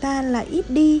của chúng ta lại ít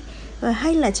đi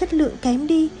hay là chất lượng kém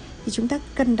đi? Thì chúng ta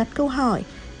cần đặt câu hỏi.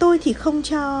 Tôi thì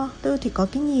có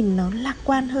cái nhìn nó lạc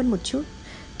quan hơn một chút.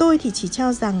 Tôi thì chỉ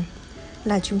cho rằng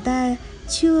là chúng ta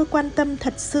chưa quan tâm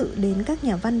thật sự đến các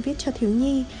nhà văn viết cho thiếu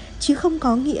nhi, chứ không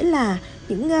có nghĩa là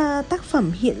những tác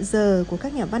phẩm hiện giờ của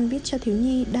các nhà văn viết cho thiếu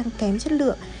nhi đang kém chất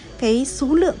lượng. Cái số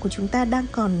lượng của chúng ta đang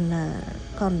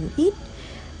còn ít.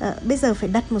 Bây giờ phải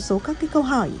đặt một số các cái câu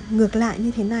hỏi ngược lại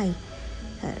như thế này.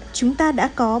 Chúng ta đã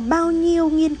có bao nhiêu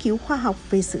nghiên cứu khoa học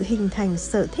về sự hình thành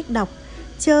sở thích đọc,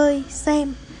 chơi,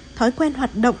 xem, thói quen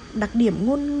hoạt động, đặc điểm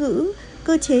ngôn ngữ,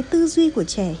 cơ chế tư duy của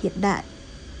trẻ hiện đại.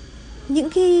 Những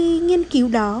cái nghiên cứu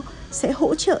đó sẽ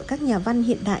hỗ trợ các nhà văn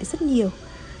hiện đại rất nhiều.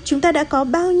 Chúng ta đã có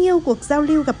bao nhiêu cuộc giao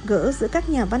lưu gặp gỡ giữa các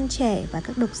nhà văn trẻ và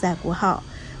các độc giả của họ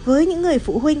với những người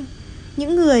phụ huynh,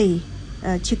 những người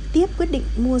trực tiếp quyết định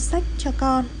mua sách cho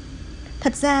con.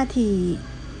 Thật ra thì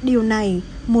điều này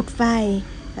một vài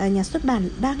nhà xuất bản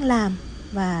đang làm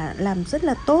và làm rất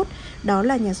là tốt. Đó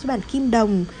là nhà xuất bản Kim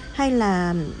Đồng hay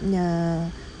là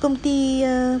công ty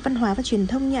văn hóa và truyền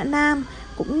thông Nhã Nam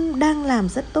cũng đang làm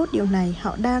rất tốt điều này.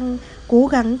 Họ đang cố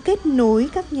gắng kết nối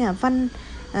các nhà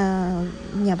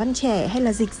văn trẻ hay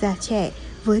là dịch giả trẻ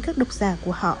với các độc giả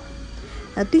của họ.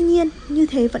 Tuy nhiên như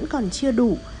thế vẫn còn chưa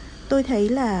đủ. Tôi thấy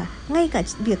là ngay cả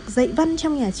việc dạy văn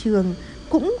trong nhà trường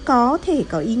cũng có thể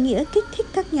có ý nghĩa kích thích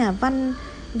các nhà văn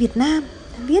Việt Nam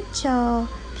viết cho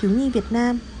thiếu nhi Việt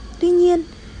Nam. Tuy nhiên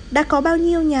đã có bao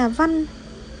nhiêu nhà văn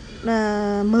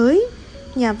mới,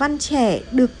 nhà văn trẻ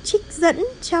được trích dẫn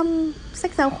trong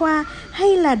sách giáo khoa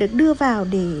hay là được đưa vào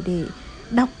để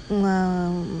đọc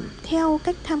theo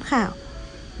cách tham khảo.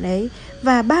 Đấy,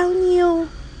 và bao nhiêu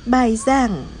bài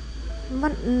giảng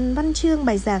văn chương,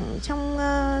 bài giảng trong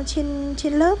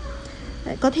trên lớp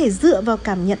có thể dựa vào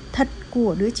cảm nhận thật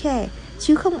của đứa trẻ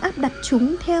chứ không áp đặt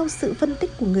chúng theo sự phân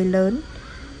tích của người lớn.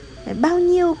 Bao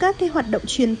nhiêu các cái hoạt động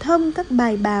truyền thông, các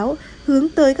bài báo hướng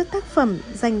tới các tác phẩm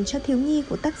dành cho thiếu nhi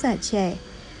của tác giả trẻ,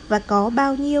 và có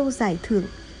bao nhiêu giải thưởng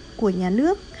của nhà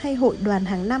nước hay hội đoàn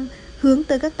hàng năm hướng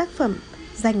tới các tác phẩm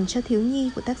dành cho thiếu nhi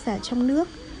của tác giả trong nước.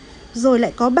 Rồi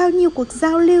lại có bao nhiêu cuộc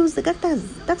giao lưu giữa các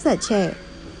tác giả trẻ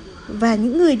và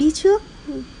những người đi trước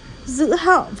giữa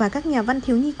họ và các nhà văn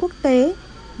thiếu nhi quốc tế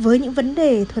với những vấn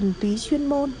đề thuần túy chuyên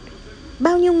môn.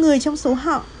 Bao nhiêu người trong số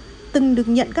họ từng được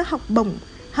nhận các học bổng,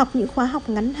 học những khóa học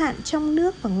ngắn hạn trong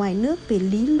nước và ngoài nước về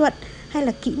lý luận hay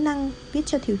là kỹ năng viết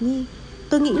cho thiếu nhi.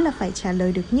 Tôi nghĩ là phải trả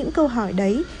lời được những câu hỏi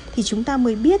đấy thì chúng ta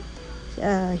mới biết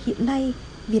hiện nay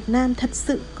Việt Nam thật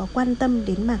sự có quan tâm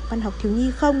đến mảng văn học thiếu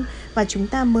nhi không, và chúng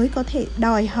ta mới có thể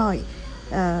đòi hỏi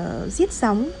giết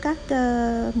sóng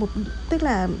tức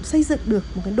là xây dựng được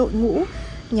một cái đội ngũ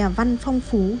nhà văn phong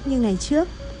phú như ngày trước.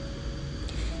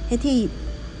 Thế thì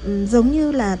giống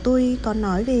như là tôi có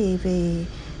nói về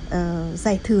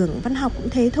giải thưởng văn học cũng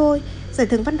thế thôi. Giải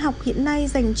thưởng văn học hiện nay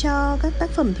dành cho các tác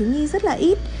phẩm thiếu nhi rất là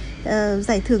ít.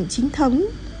 Giải thưởng chính thống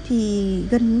thì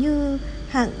gần như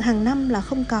hàng năm là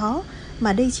không có,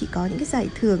 mà đây chỉ có những cái giải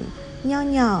thưởng nho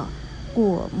nhỏ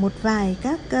của một vài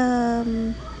các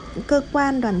cơ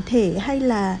quan đoàn thể hay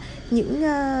là những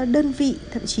đơn vị,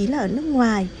 thậm chí là ở nước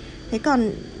ngoài. Thế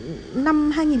còn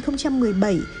năm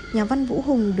 2017, nhà văn Vũ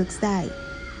Hùng được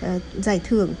giải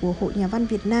thưởng của Hội Nhà văn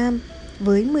Việt Nam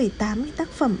với 18 cái tác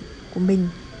phẩm của mình.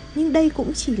 Nhưng đây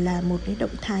cũng chỉ là một cái động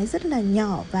thái rất là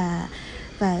nhỏ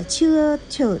và chưa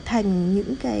trở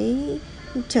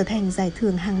thành giải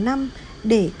thưởng hàng năm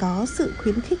để có sự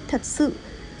khuyến khích thật sự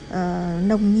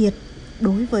nồng nhiệt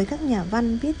đối với các nhà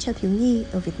văn viết cho thiếu nhi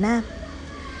ở Việt Nam.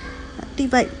 Tuy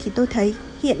vậy thì tôi thấy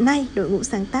hiện nay đội ngũ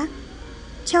sáng tác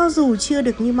cho dù chưa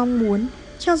được như mong muốn,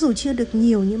 cho dù chưa được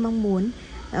nhiều như mong muốn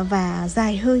và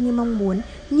dài hơi như mong muốn,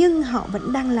 nhưng họ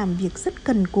vẫn đang làm việc rất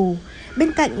cần cù.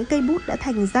 Bên cạnh những cây bút đã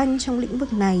thành danh trong lĩnh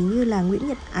vực này như là Nguyễn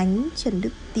Nhật Ánh, Trần Đức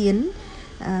Tiến,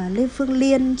 Lê Phương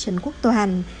Liên, Trần Quốc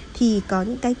Toàn, thì có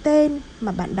những cái tên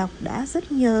mà bạn đọc đã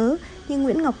rất nhớ như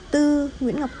Nguyễn Ngọc Tư,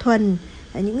 Nguyễn Ngọc Thuần.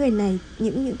 Những người này,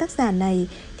 những tác giả này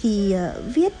thì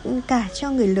viết cả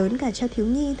cho người lớn cả cho thiếu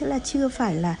nhi, tức là chưa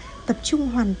phải là tập trung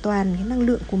hoàn toàn cái năng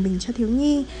lượng của mình cho thiếu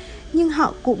nhi, nhưng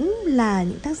họ cũng là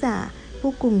những tác giả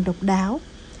vô cùng độc đáo.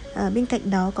 Bên cạnh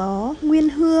đó có Nguyên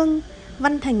Hương,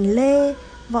 Văn Thành Lê,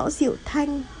 Võ Diệu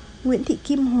Thanh, Nguyễn Thị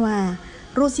Kim Hòa,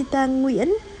 Rosita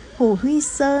Nguyễn, Hồ Huy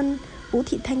Sơn, Vũ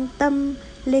Thị Thanh Tâm,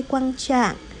 Lê Quang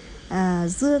Trạng,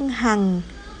 Dương Hằng,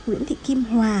 Nguyễn Thị Kim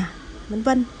Hòa, vân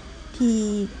vân.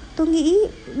 Thì tôi nghĩ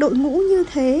đội ngũ như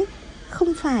thế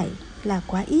không phải là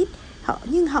quá ít,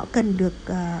 nhưng họ cần được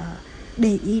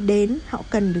để ý đến, họ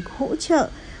cần được hỗ trợ,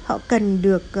 họ cần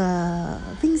được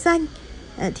vinh danh,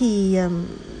 thì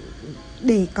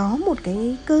để có một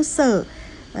cái cơ sở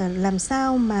làm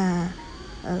sao mà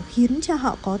khiến cho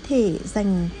họ có thể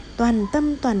dành toàn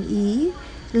tâm toàn ý,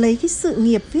 lấy cái sự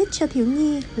nghiệp viết cho thiếu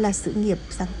nhi là sự nghiệp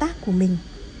sáng tác của mình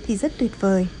thì rất tuyệt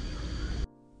vời.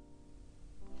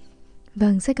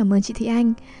 Vâng, rất cảm ơn chị Thị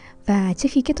Anh. Và trước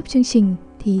khi kết thúc chương trình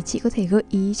thì chị có thể gợi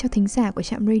ý cho thính giả của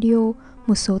Trạm Radio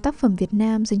một số tác phẩm Việt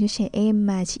Nam dành cho trẻ em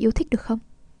mà chị yêu thích được không?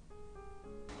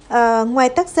 Ngoài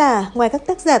các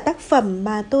tác giả tác phẩm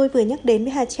mà tôi vừa nhắc đến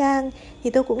với Hà Trang thì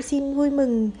tôi cũng xin vui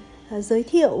mừng giới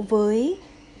thiệu với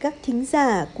các thính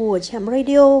giả của Trạm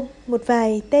Radio một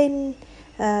vài tên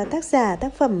tác giả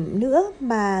tác phẩm nữa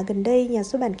mà gần đây nhà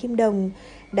xuất bản Kim Đồng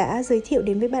đã giới thiệu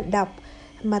đến với bạn đọc,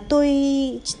 mà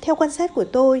theo quan sát của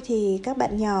tôi thì các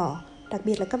bạn nhỏ, đặc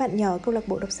biệt là các bạn nhỏ câu lạc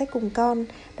bộ đọc sách cùng con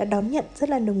đã đón nhận rất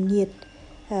là nồng nhiệt.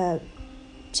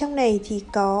 Trong này thì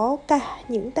có cả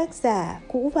những tác giả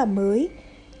cũ và mới,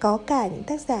 có cả những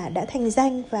tác giả đã thành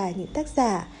danh và những tác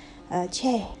giả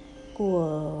trẻ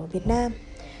của Việt Nam.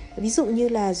 Ví dụ như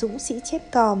là Dũng Sĩ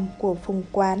Chép Còm của Phùng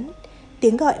Quán,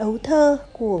 Tiếng Gọi Ấu Thơ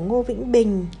của Ngô Vĩnh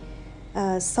Bình,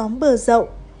 Xóm Bờ Dậu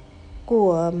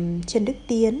của Trần Đức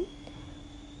Tiến,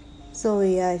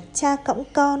 rồi Cha Cõng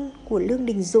Con của Lương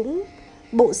Đình Dũng,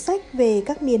 bộ sách về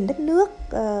các miền đất nước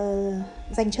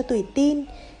dành cho tuổi teen.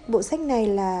 Bộ sách này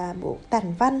là bộ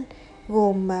tản văn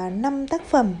gồm 5 tác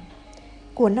phẩm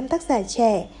của 5 tác giả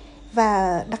trẻ,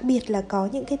 và đặc biệt là có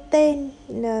những cái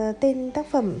tên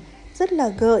tác phẩm rất là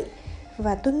gợi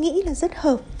và tôi nghĩ là rất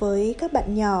hợp với các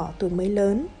bạn nhỏ tuổi mới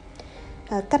lớn.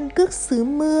 Căn cước xứ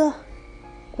mưa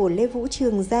của Lê Vũ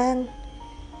Trường Giang,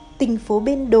 Tình phố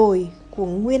bên đồi của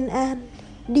Nguyên An,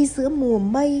 Đi giữa mùa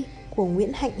mây của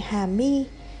Nguyễn Hạnh Hà My,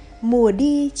 Mùa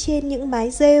đi trên những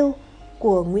mái rêu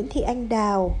của Nguyễn Thị Anh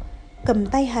Đào, Cầm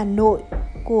tay Hà Nội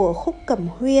của Khúc Cẩm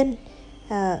Huyên.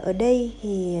 Ở đây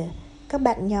thì các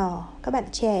bạn nhỏ, các bạn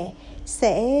trẻ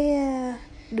sẽ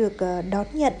được đón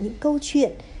nhận những câu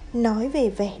chuyện nói về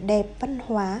vẻ đẹp văn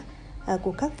hóa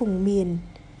của các vùng miền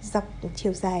dọc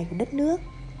chiều dài của đất nước.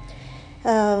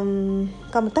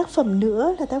 Còn một tác phẩm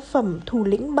nữa là tác phẩm Thủ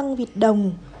lĩnh băng vịt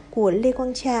đồng của Lê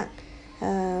Quang Trạng.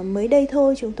 Mới đây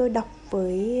thôi chúng tôi đọc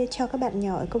cho các bạn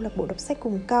nhỏ ở câu lạc bộ đọc sách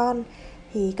cùng con,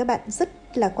 thì các bạn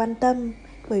rất là quan tâm,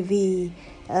 bởi vì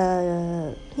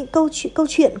những câu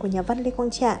chuyện của nhà văn Lê Quang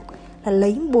Trạng là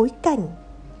lấy bối cảnh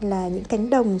là những cánh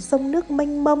đồng sông nước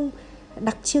mênh mông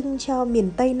đặc trưng cho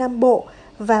miền Tây Nam Bộ,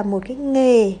 và một cái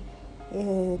nghề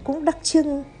cũng đặc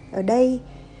trưng ở đây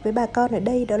với bà con ở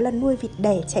đây, đó là nuôi vịt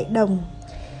đẻ chạy đồng.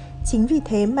 Chính vì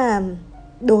thế mà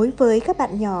đối với các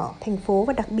bạn nhỏ thành phố,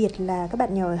 và đặc biệt là các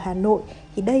bạn nhỏ ở Hà Nội,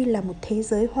 thì đây là một thế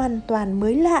giới hoàn toàn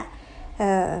mới lạ,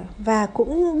 và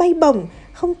cũng bay bổng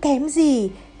không kém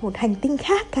gì một hành tinh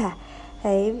khác cả.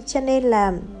 Đấy, cho nên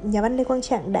là nhà văn Lê Quang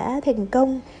Trạng đã thành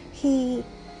công khi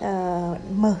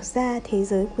mở ra thế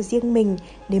giới của riêng mình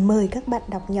để mời các bạn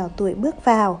đọc nhỏ tuổi bước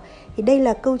vào. Thì đây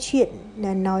là câu chuyện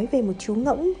nói về một chú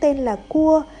ngỗng tên là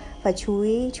Cua, và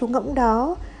chú ngỗng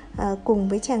đó cùng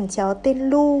với chàng chó tên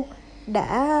Lu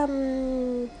đã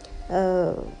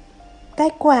cai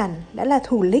quản, đã là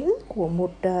thủ lĩnh của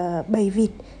một bầy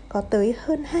vịt có tới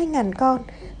hơn 2.000 con.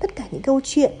 Tất cả những câu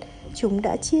chuyện chúng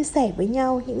đã chia sẻ với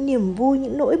nhau những niềm vui,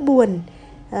 những nỗi buồn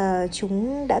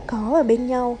chúng đã có ở bên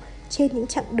nhau trên những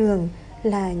chặng đường,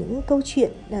 là những câu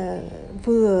chuyện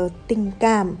vừa tình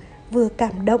cảm, vừa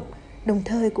cảm động, đồng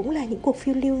thời cũng là những cuộc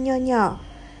phiêu lưu nho nhỏ.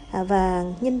 Và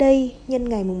nhân đây, nhân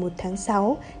ngày 1 tháng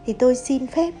 6, thì tôi xin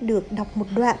phép được đọc một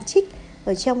đoạn trích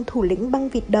ở trong Thủ lĩnh băng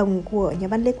vịt đồng của nhà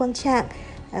văn Lê Quang Trạng,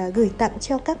 gửi tặng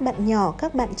cho các bạn nhỏ,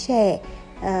 các bạn trẻ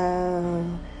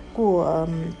của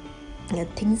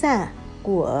thính giả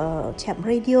của Trạm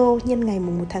Radio nhân ngày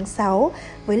 1 tháng 6,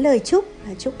 với lời chúc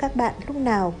các bạn lúc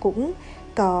nào cũng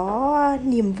có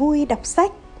niềm vui đọc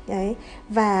sách đấy,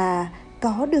 và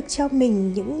có được cho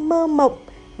mình những mơ mộng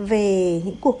về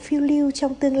những cuộc phiêu lưu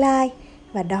trong tương lai.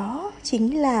 Và đó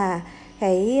chính là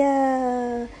cái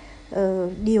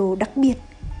điều đặc biệt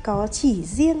có chỉ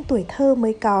riêng tuổi thơ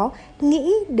mới có,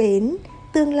 nghĩ đến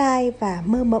tương lai và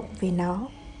mơ mộng về nó.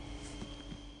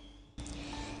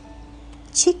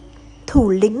 Trích Thủ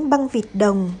lĩnh băng vịt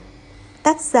đồng,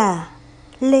 tác giả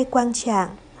Lê Quang Trạng.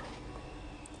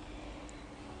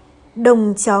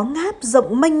 Đồng chó ngáp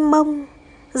rộng mênh mông,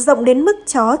 rộng đến mức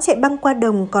chó chạy băng qua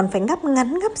đồng còn phải ngáp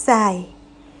ngắn ngáp dài.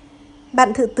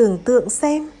 Bạn thử tưởng tượng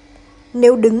xem,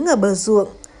 nếu đứng ở bờ ruộng,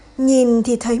 nhìn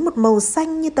thì thấy một màu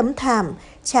xanh như tấm thảm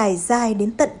trải dài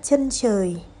đến tận chân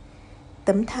trời.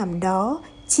 Tấm thảm đó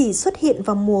chỉ xuất hiện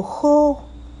vào mùa khô,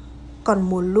 còn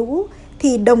mùa lũ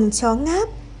thì đồng chó ngáp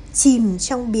chìm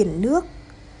trong biển nước.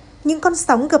 Những con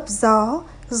sóng gập gió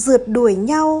rượt đuổi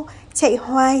nhau, chạy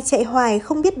hoài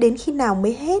không biết đến khi nào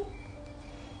mới hết.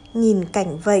 Nhìn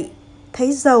cảnh vậy,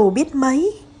 thấy giàu biết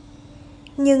mấy.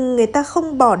 Nhưng người ta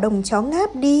không bỏ đồng chó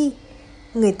ngáp đi.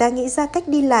 Người ta nghĩ ra cách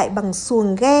đi lại bằng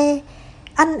xuồng ghe,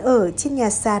 ăn ở trên nhà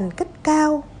sàn cất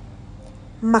cao.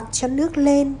 Mặc cho nước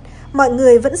lên, mọi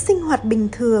người vẫn sinh hoạt bình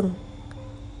thường.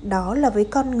 Đó là với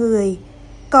con người.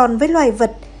 Còn với loài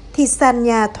vật thì sàn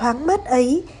nhà thoáng mát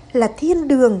ấy là thiên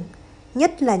đường,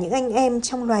 nhất là những anh em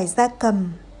trong loài gia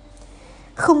cầm.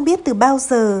 Không biết từ bao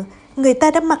giờ người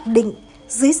ta đã mặc định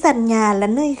dưới sàn nhà là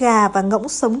nơi gà và ngỗng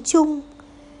sống chung.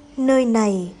 Nơi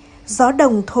này gió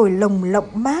đồng thổi lồng lộng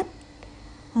mát.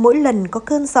 Mỗi lần có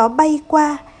cơn gió bay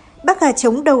qua, bác gà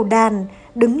trống đầu đàn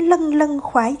đứng lâng lâng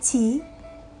khoái chí.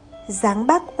 Dáng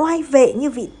bác oai vệ như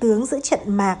vị tướng giữa trận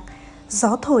mạc.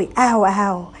 Gió thổi ào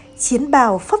ào, chiến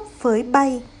bào phấp phới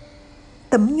bay.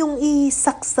 Tấm nhung y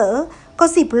sặc sỡ có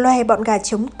dịp lòe bọn gà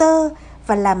trống tơ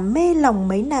và làm mê lòng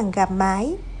mấy nàng gà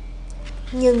mái.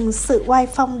 Nhưng sự oai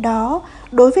phong đó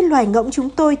đối với loài ngỗng chúng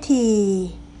tôi thì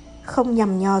không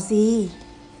nhằm nhò gì.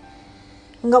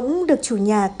 Ngỗng được chủ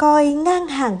nhà coi ngang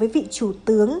hàng với vị chủ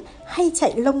tướng hay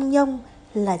chạy lông nhông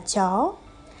là chó.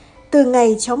 Từ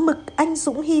ngày chó Mực anh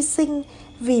dũng hy sinh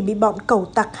vì bị bọn cẩu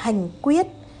tặc hành quyết,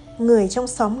 người trong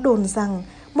xóm đồn rằng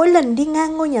mỗi lần đi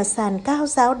ngang ngôi nhà sàn cao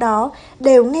ráo đó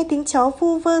đều nghe tiếng chó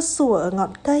vu vơ sủa ở ngọn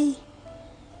cây.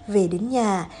 Về đến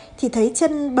nhà thì thấy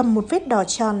chân bầm một vết đỏ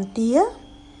tròn tía.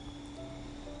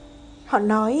 Họ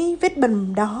nói vết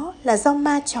bầm đó là do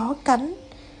ma chó cắn.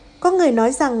 Có người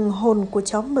nói rằng hồn của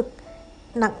chó Mực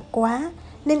nặng quá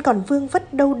nên còn vương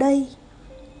vất đâu đây.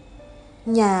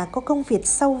 Nhà có công việc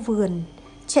sau vườn,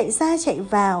 chạy ra chạy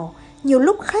vào, nhiều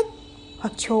lúc khách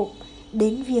hoặc trộm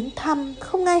đến viếng thăm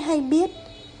không ai hay biết.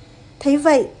 Thấy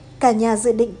vậy, cả nhà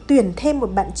dự định tuyển thêm một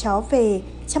bạn chó về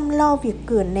chăm lo việc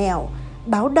cửa nẻo,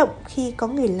 báo động khi có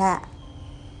người lạ.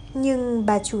 Nhưng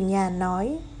bà chủ nhà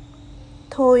nói,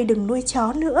 thôi đừng nuôi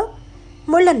chó nữa.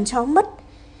 Mỗi lần chó mất,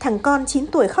 thằng con 9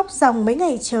 tuổi khóc ròng mấy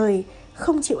ngày trời,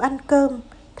 không chịu ăn cơm,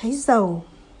 thấy giàu.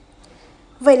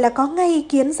 Vậy là có ngay ý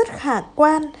kiến rất khả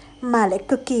quan mà lại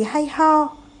cực kỳ hay ho,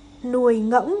 nuôi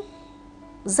ngỗng.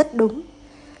 Rất đúng,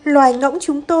 loài ngỗng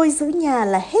chúng tôi giữ nhà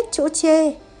là hết chỗ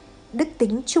chê. Đức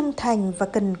tính trung thành và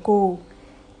cần cù,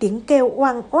 tiếng kêu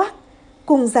oang oác,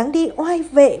 cùng dáng đi oai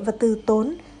vệ và từ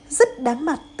tốn, rất đáng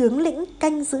mặt tướng lĩnh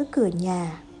canh giữ cửa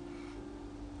nhà.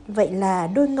 Vậy là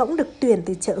đôi ngỗng được tuyển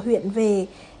từ chợ huyện về,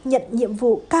 nhận nhiệm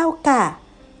vụ cao cả,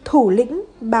 thủ lĩnh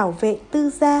bảo vệ tư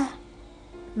gia.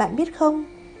 Bạn biết không,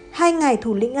 2 ngài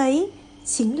thủ lĩnh ấy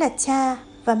chính là cha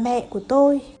và mẹ của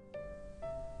tôi.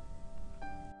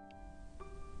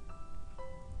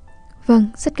 Vâng,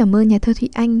 rất cảm ơn nhà thơ Thụy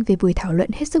Anh về buổi thảo luận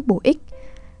hết sức bổ ích.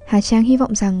 Hà Trang hy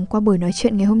vọng rằng qua buổi nói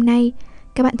chuyện ngày hôm nay,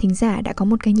 các bạn thính giả đã có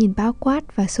một cái nhìn bao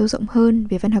quát và sâu rộng hơn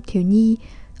về văn học thiếu nhi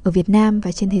ở Việt Nam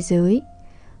và trên thế giới.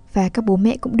 Và các bố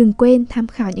mẹ cũng đừng quên tham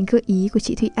khảo những gợi ý của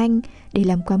chị Thụy Anh để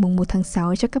làm quà mùng 1 tháng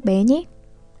 6 cho các bé nhé.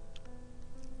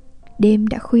 Đêm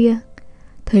đã khuya,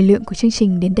 thời lượng của chương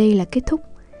trình đến đây là kết thúc.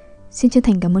 Xin chân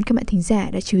thành cảm ơn các bạn thính giả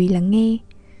đã chú ý lắng nghe.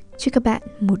 Chúc các bạn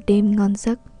một đêm ngon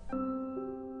giấc.